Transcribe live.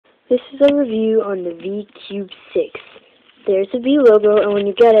This is a review on the VCube 6. There's the V logo, and when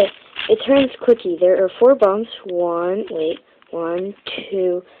you get it, it turns clicky. There are 4 bumps. 1,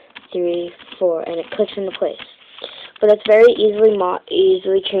 2, 3, 4, and it clicks into place. But that's very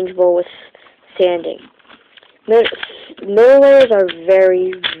easily changeable with sanding. Middle layers are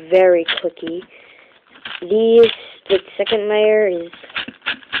very, very clicky. The second layer is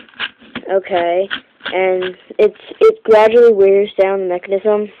okay, and it gradually wears down the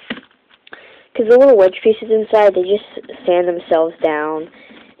mechanism. Because the little wedge pieces inside, they just sand themselves down,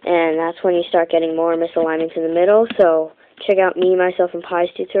 and that's when you start getting more misalignments in the middle. So check out Me, Myself, and Pi's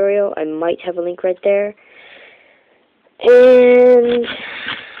tutorial. I might have a link right there. And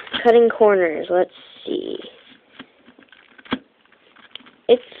cutting corners, let's see.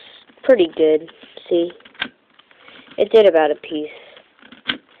 It's pretty good, see? It did about a piece.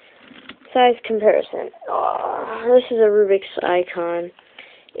 Size comparison. Oh, this is a Rubik's icon.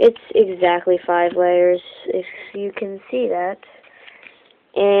 It's exactly 5 layers, if you can see that.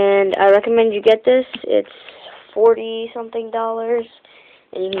 And I recommend you get this. It's $40-something,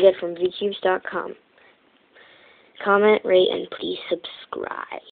 and you can get it from vcubes.com. Comment, rate, and please subscribe.